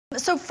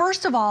So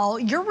first of all,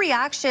 your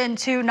reaction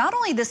to not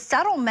only the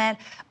settlement,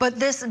 but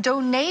this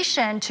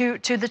donation to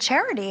the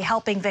charity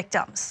helping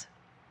victims.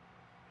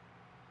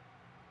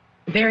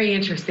 Very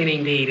interesting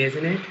indeed,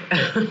 isn't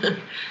it?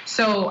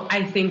 So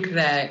I think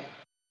that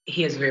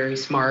he has very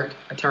smart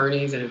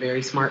attorneys and a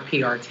very smart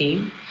PR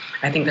team.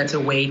 I think that's a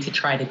way to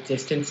try to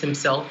distance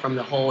himself from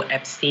the whole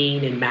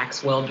Epstein and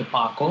Maxwell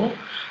debacle.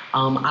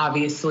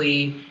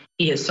 Obviously,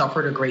 he has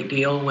suffered a great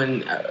deal.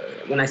 When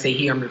I say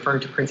he, I'm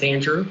referring to Prince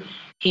Andrew.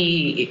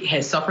 He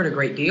has suffered a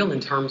great deal in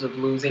terms of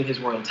losing his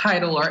royal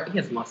title, or he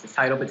hasn't lost his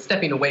title, but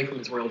stepping away from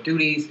his royal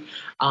duties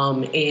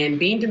and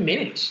being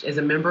diminished as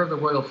a member of the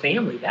royal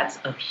family. That's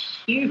a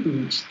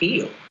huge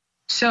deal.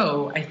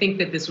 So I think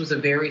that this was a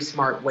very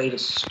smart way to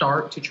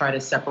start to try to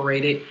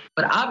separate it.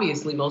 But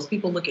obviously, most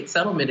people look at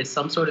settlement as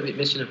some sort of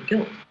admission of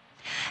guilt.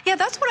 Yeah,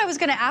 that's what I was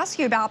going to ask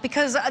you about,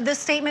 because this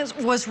statement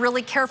was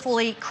really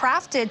carefully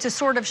crafted to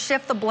sort of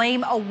shift the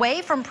blame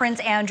away from Prince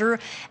Andrew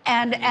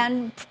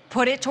and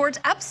put it towards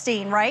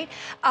Epstein, right?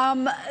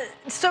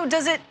 So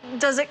does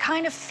it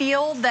kind of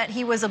feel that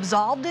he was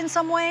absolved in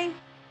some way?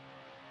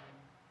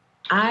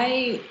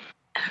 I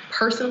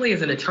personally,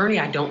 as an attorney,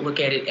 I don't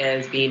look at it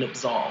as being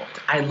absolved.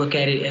 I look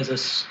at it as a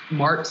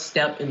smart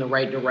step in the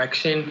right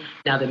direction.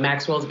 Now that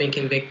Maxwell's been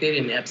convicted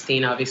and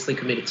Epstein obviously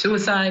committed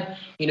suicide,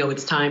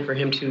 it's time for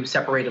him to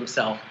separate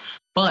himself.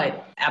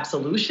 But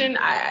absolution,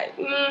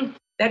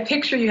 that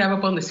picture you have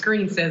up on the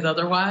screen says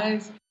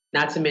otherwise,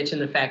 not to mention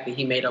the fact that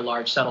he made a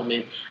large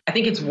settlement. I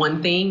think it's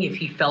one thing if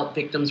he felt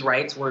victims'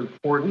 rights were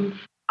important.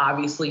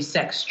 Obviously,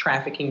 sex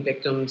trafficking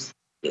victims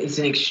is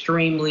an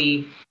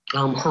extremely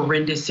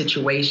horrendous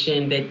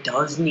situation that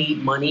does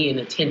need money and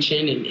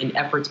attention and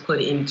efforts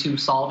put into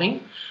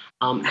solving.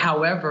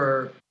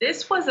 However,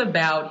 this was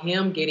about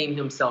him getting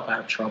himself out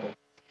of trouble.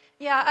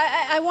 Yeah,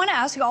 I want to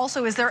ask you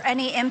also, is there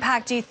any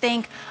impact, do you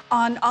think,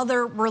 on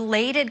other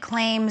related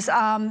claims?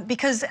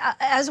 Because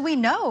as we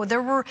know,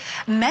 there were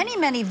many,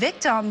 many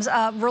victims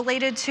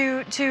related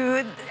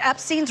to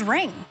Epstein's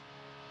ring.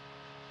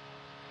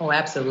 Oh,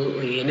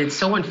 absolutely. And it's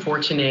so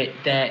unfortunate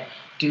that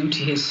due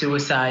to his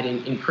suicide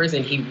in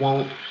prison, he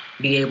won't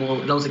be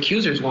able, those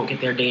accusers won't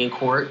get their day in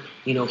court.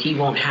 He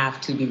won't have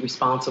to be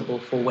responsible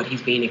for what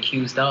he's being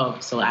accused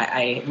of. So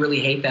I really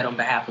hate that on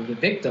behalf of the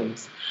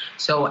victims.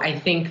 So I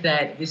think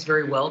that this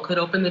very well could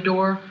open the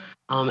door.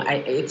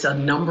 It's a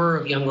number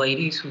of young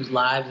ladies whose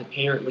lives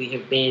apparently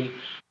have been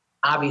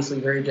obviously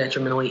very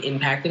detrimentally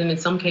impacted, and in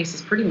some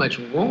cases pretty much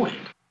ruined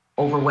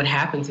over what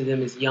happened to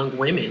them as young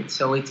women.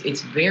 So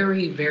it's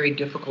very, very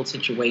difficult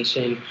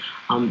situation.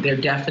 There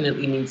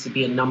definitely needs to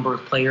be a number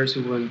of players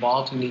who were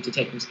involved who need to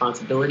take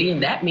responsibility.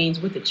 And that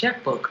means with the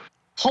checkbook,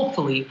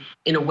 hopefully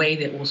in a way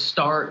that will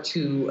start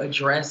to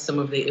address some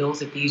of the ills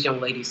that these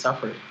young ladies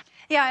suffered.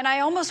 Yeah, and I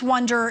almost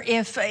wonder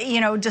if,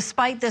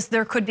 despite this,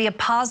 there could be a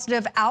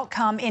positive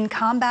outcome in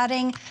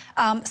combating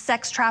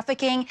sex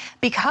trafficking,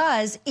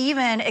 because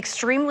even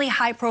extremely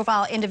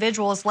high-profile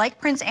individuals like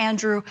Prince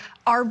Andrew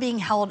are being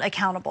held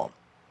accountable.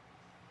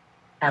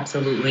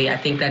 Absolutely. I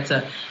think that's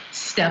a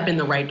step in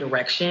the right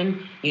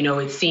direction.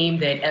 It seemed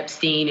that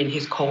Epstein and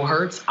his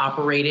cohorts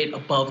operated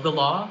above the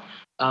law.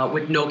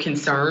 With no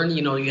concern.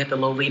 You had the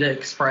Lolita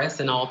Express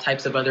and all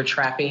types of other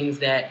trappings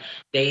that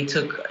they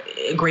took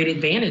great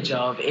advantage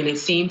of. And it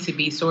seemed to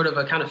be sort of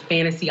a kind of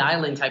fantasy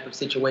island type of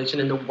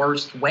situation in the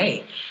worst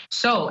way.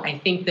 So I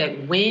think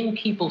that when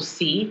people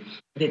see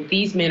that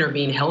these men are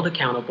being held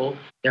accountable,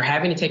 they're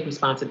having to take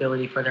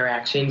responsibility for their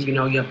actions. You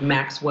have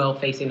Maxwell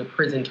facing a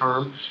prison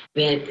term,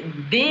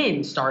 then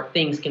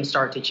things can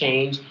start to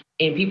change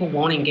and people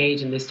won't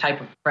engage in this type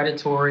of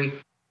predatory,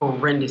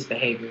 horrendous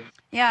behavior.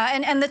 Yeah,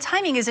 and the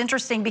timing is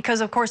interesting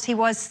because, of course, he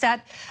was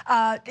set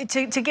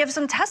to give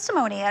some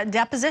testimony, a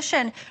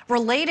deposition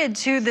related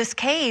to this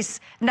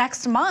case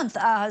next month.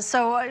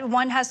 So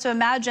one has to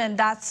imagine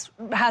that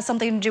has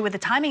something to do with the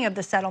timing of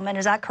the settlement.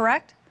 Is that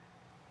correct?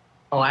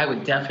 Oh, I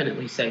would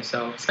definitely say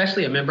so,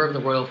 especially a member of the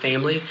royal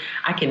family.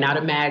 I cannot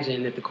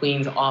imagine that the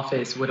Queen's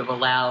office would have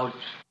allowed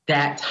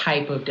that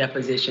type of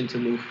deposition to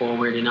move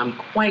forward. And I'm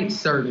quite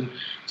certain,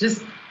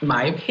 just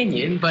my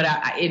opinion, but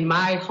in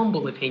my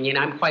humble opinion,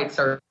 I'm quite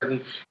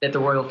certain that the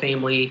royal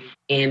family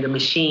and the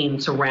machine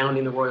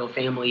surrounding the royal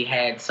family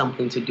had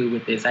something to do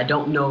with this. I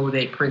don't know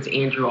that Prince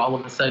Andrew all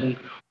of a sudden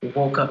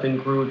woke up and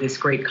grew this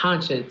great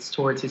conscience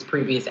towards his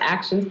previous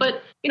actions,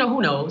 but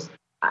who knows?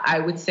 I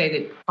would say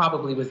that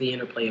probably was the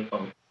interplay of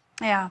both.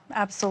 Yeah,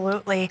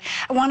 absolutely.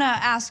 I want to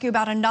ask you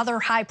about another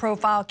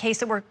high-profile case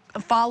that we're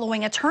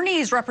following.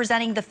 Attorneys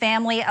representing the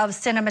family of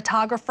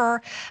cinematographer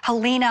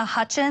Helena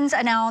Hutchins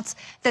announced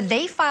that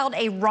they filed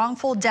a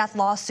wrongful death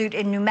lawsuit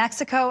in New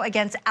Mexico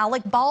against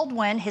Alec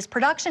Baldwin, his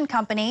production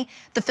company,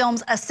 the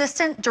film's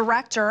assistant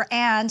director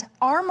and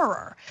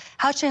armorer.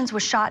 Hutchins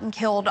was shot and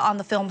killed on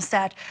the film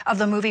set of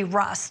the movie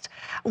Rust.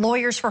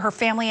 Lawyers for her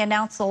family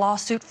announced the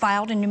lawsuit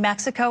filed in New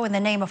Mexico in the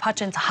name of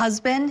Hutchins'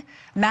 husband,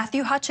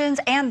 Matthew Hutchins,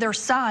 and their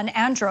son,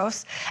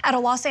 Andros, at a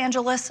Los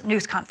Angeles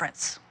news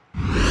conference.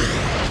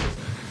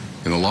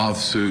 In the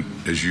lawsuit,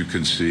 as you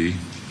can see,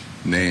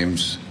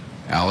 names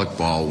Alec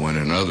Baldwin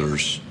and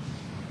others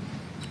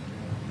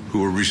who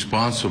were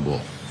responsible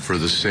for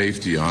the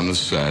safety on the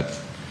set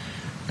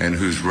and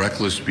whose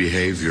reckless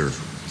behavior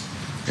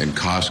and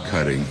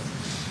cost-cutting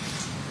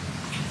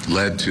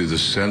led to the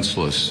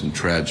senseless and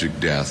tragic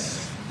death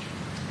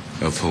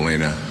of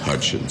Helena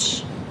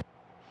Hutchins.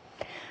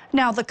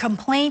 Now, the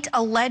complaint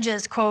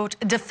alleges, quote,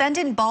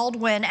 defendant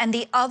Baldwin and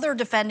the other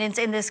defendants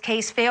in this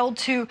case failed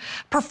to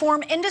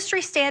perform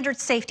industry standard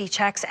safety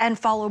checks and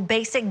follow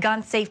basic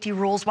gun safety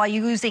rules while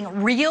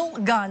using real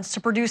guns to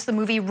produce the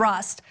movie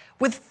Rust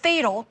with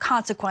fatal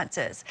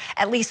consequences.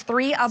 At least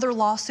 3 other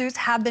lawsuits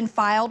have been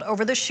filed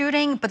over the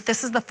shooting, but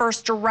this is the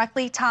first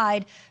directly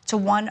tied to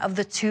one of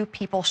the 2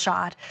 people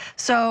shot.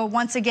 So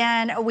once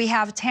again, we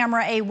have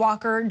Tamara A.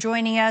 Walker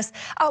joining us.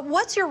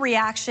 What's your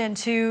reaction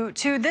to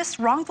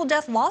this wrongful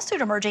death lawsuit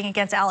emerging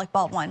against Alec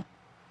Baldwin?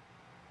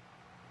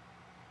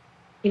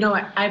 You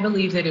know, I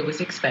believe that it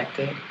was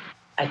expected.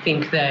 I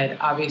think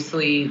that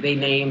obviously they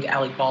named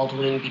Alec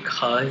Baldwin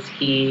because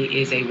he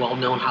is a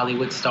well-known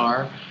Hollywood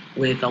star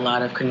with a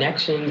lot of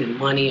connections and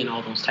money and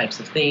all those types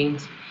of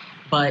things.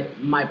 But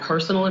my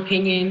personal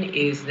opinion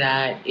is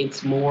that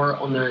it's more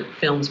on the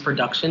film's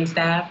production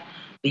staff.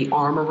 The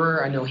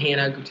armorer, I know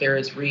Hannah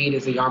Gutierrez-Reed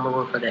is the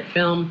armorer for that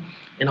film,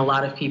 and a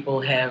lot of people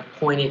have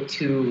pointed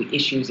to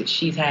issues that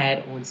she's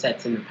had on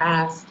sets in the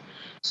past.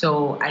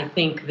 So I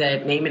think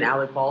that naming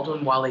Alec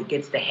Baldwin, while it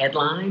gets the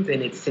headlines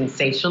and it's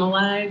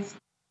sensationalized,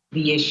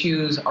 the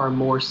issues are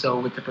more so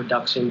with the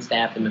production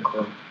staff and the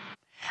crew.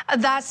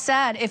 That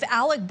said, if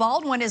Alec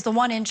Baldwin is the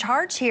one in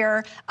charge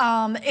here,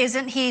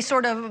 isn't he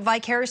sort of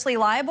vicariously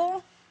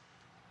liable?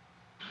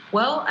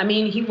 Well, I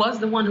mean, he was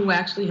the one who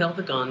actually held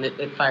the gun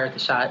that fired the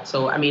shot.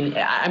 So, I mean,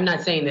 I'm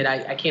not saying that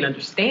I can't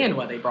understand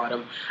why they brought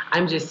him.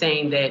 I'm just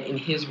saying that in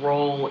his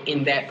role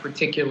in that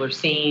particular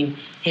scene,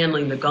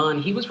 handling the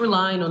gun, he was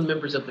relying on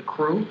members of the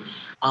crew.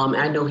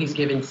 I know he's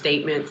given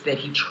statements that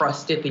he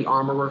trusted the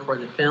armorer for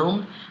the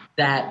film,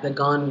 that the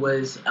gun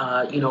was,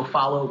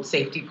 followed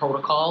safety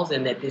protocols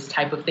and that this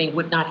type of thing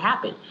would not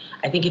happen.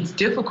 I think it's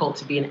difficult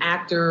to be an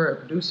actor, a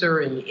producer,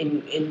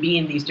 and be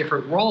in these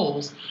different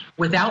roles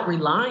without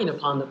relying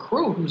upon the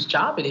crew whose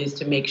job it is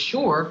to make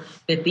sure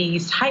that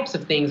these types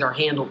of things are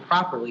handled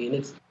properly. And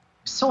it's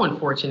so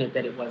unfortunate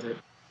that it wasn't.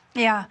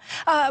 Yeah.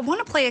 I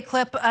want to play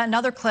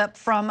another clip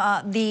from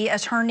the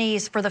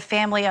attorneys for the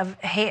family of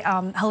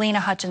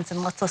Helena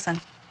Hutchinson. Let's listen.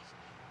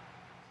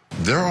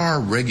 There are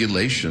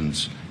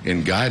regulations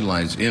and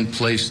guidelines in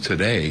place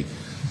today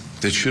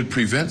that should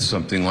prevent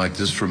something like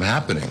this from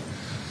happening,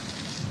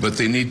 but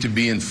they need to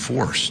be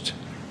enforced.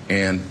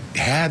 And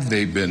had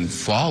they been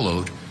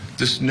followed,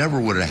 this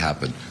never would have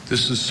happened.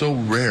 This is so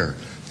rare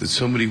that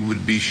somebody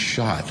would be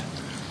shot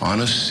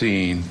on a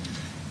scene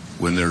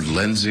when they're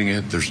lensing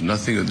it. There's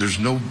nothing, there's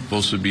no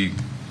supposed to be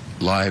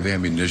live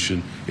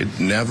ammunition. It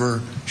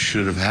never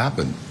should have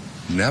happened.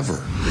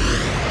 Never.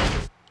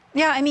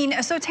 Yeah, I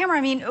mean, so Tamara,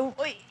 I mean,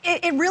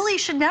 it really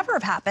should never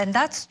have happened.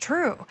 That's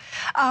true.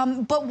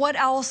 But what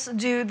else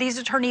do these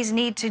attorneys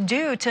need to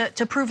do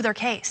to prove their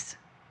case?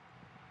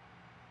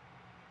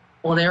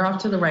 Well, they're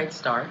off to the right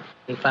start.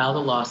 They filed a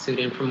lawsuit,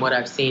 and from what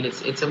I've seen,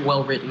 it's a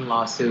well-written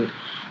lawsuit.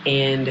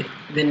 And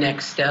the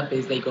next step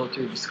is they go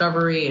through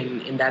discovery,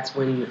 and that's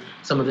when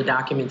some of the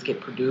documents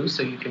get produced,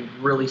 so you can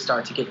really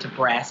start to get to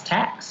brass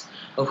tacks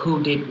of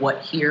who did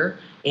what here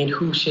and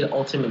who should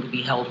ultimately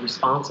be held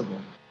responsible.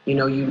 You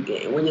know,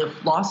 when a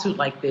lawsuit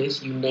like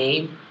this, you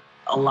name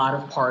a lot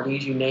of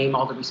parties, you name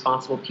all the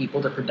responsible people,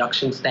 the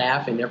production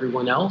staff and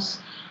everyone else,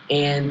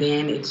 and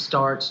then it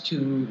starts to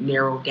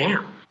narrow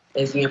down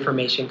as the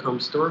information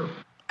comes through.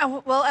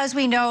 Well, as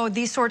we know,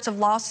 these sorts of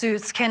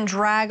lawsuits can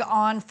drag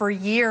on for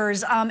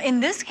years. In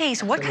this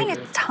case, what kind of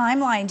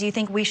timeline do you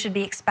think we should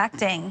be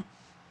expecting?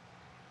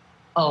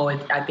 Oh,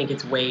 I think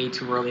it's way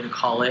too early to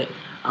call it.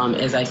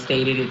 As I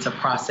stated, it's a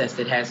process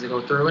that has to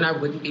go through, and I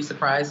wouldn't be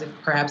surprised if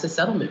perhaps a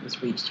settlement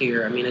was reached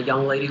here. I mean, a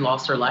young lady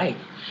lost her life,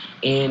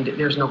 and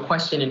there's no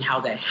question in how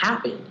that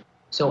happened.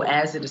 So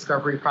as the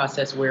discovery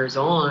process wears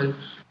on,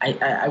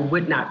 I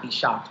would not be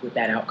shocked with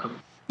that outcome.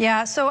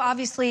 Yeah, so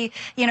obviously,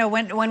 you know,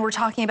 when we're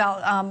talking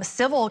about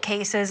civil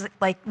cases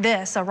like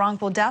this, a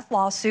wrongful death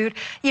lawsuit,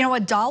 you know,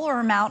 a dollar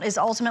amount is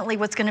ultimately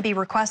what's going to be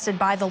requested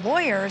by the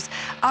lawyers.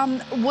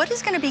 What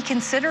is going to be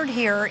considered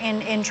here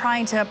in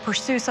trying to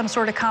pursue some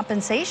sort of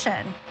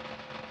compensation?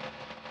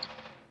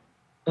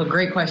 Well,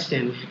 great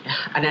question.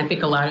 And I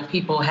think a lot of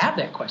people have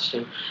that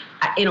question.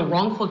 In a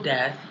wrongful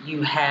death,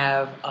 you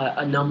have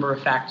a number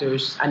of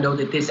factors. I know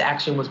that this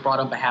action was brought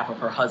on behalf of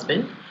her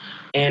husband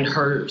and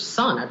her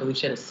son. I believe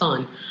she had a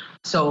son.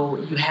 So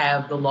you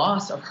have the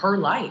loss of her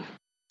life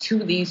to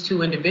these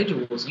 2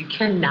 individuals. You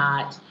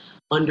cannot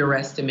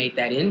underestimate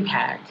that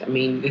impact. I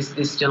mean,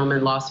 this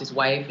gentleman lost his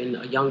wife, and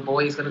a young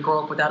boy is going to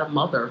grow up without a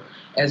mother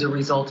as a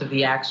result of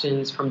the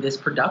actions from this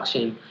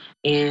production.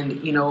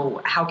 And, you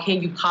know, how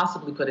can you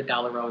possibly put a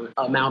dollar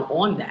amount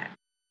on that?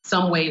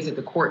 Some ways that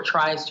the court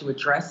tries to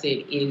address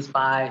it is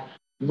by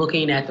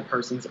looking at the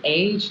person's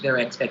age, their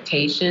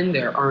expectation,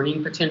 their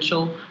earning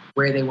potential,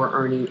 where they were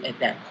earning at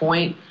that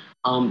point,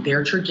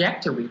 their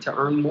trajectory to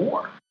earn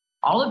more.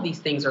 All of these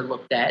things are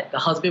looked at. The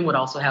husband would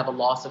also have a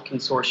loss of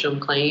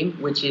consortium claim,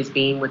 which is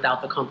being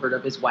without the comfort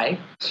of his wife.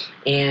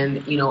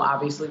 And,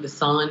 obviously the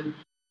son,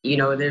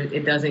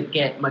 it doesn't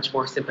get much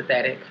more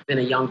sympathetic than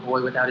a young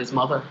boy without his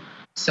mother.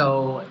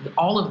 So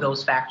all of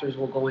those factors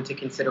will go into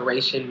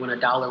consideration when a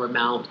dollar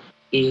amount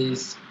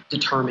is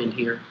determined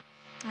here.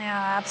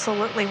 Yeah,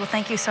 absolutely. Well,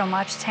 thank you so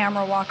much,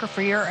 Tamara Walker,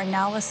 for your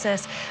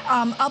analysis.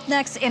 Up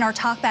next in our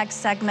Talkback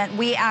segment,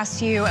 we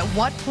asked you, at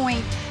what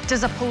point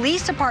does a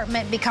police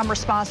department become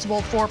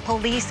responsible for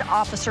police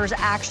officers'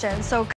 actions? So